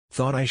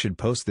Thought I should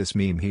post this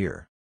meme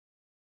here.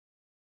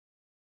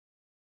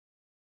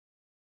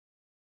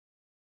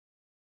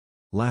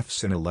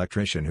 Laughs an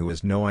electrician who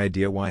has no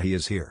idea why he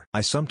is here.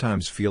 I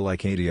sometimes feel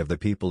like 80 of the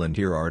people in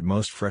here are at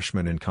most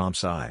freshmen in comp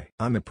sci.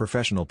 I'm a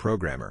professional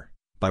programmer,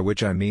 by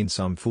which I mean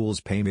some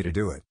fools pay me to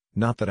do it,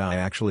 not that I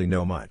actually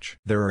know much.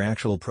 There are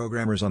actual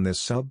programmers on this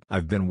sub.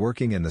 I've been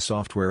working in the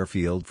software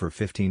field for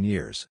 15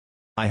 years.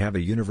 I have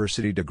a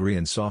university degree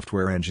in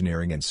software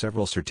engineering and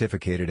several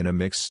certificated in a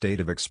mixed state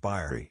of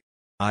expiry.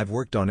 I've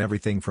worked on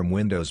everything from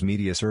Windows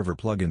Media Server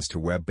plugins to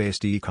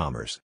web-based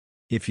e-commerce.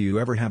 If you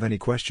ever have any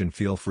question,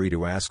 feel free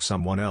to ask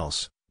someone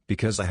else,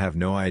 because I have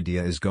no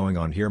idea is going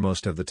on here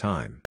most of the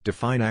time.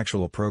 Define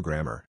actual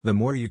programmer. The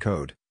more you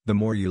code, the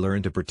more you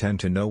learn to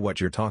pretend to know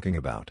what you're talking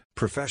about.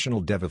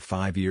 Professional dev of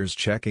 5 years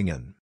checking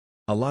in.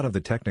 A lot of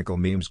the technical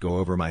memes go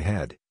over my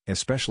head,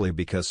 especially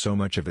because so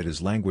much of it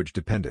is language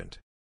dependent.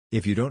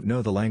 If you don't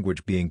know the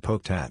language being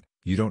poked at,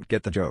 you don't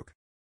get the joke.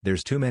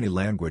 There's too many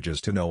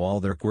languages to know all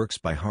their quirks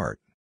by heart.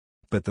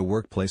 But the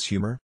workplace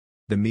humor?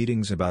 The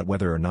meetings about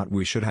whether or not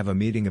we should have a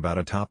meeting about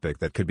a topic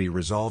that could be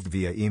resolved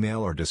via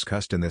email or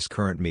discussed in this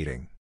current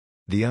meeting.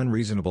 The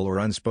unreasonable or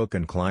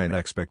unspoken client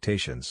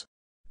expectations.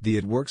 The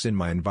 "it works in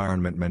my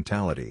environment"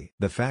 mentality.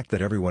 The fact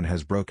that everyone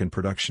has broken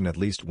production at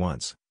least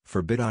once,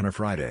 forbid on a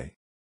Friday.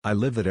 I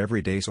live that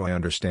every day, so I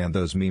understand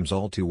those memes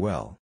all too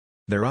well.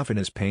 They're often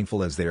as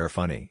painful as they are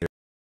funny.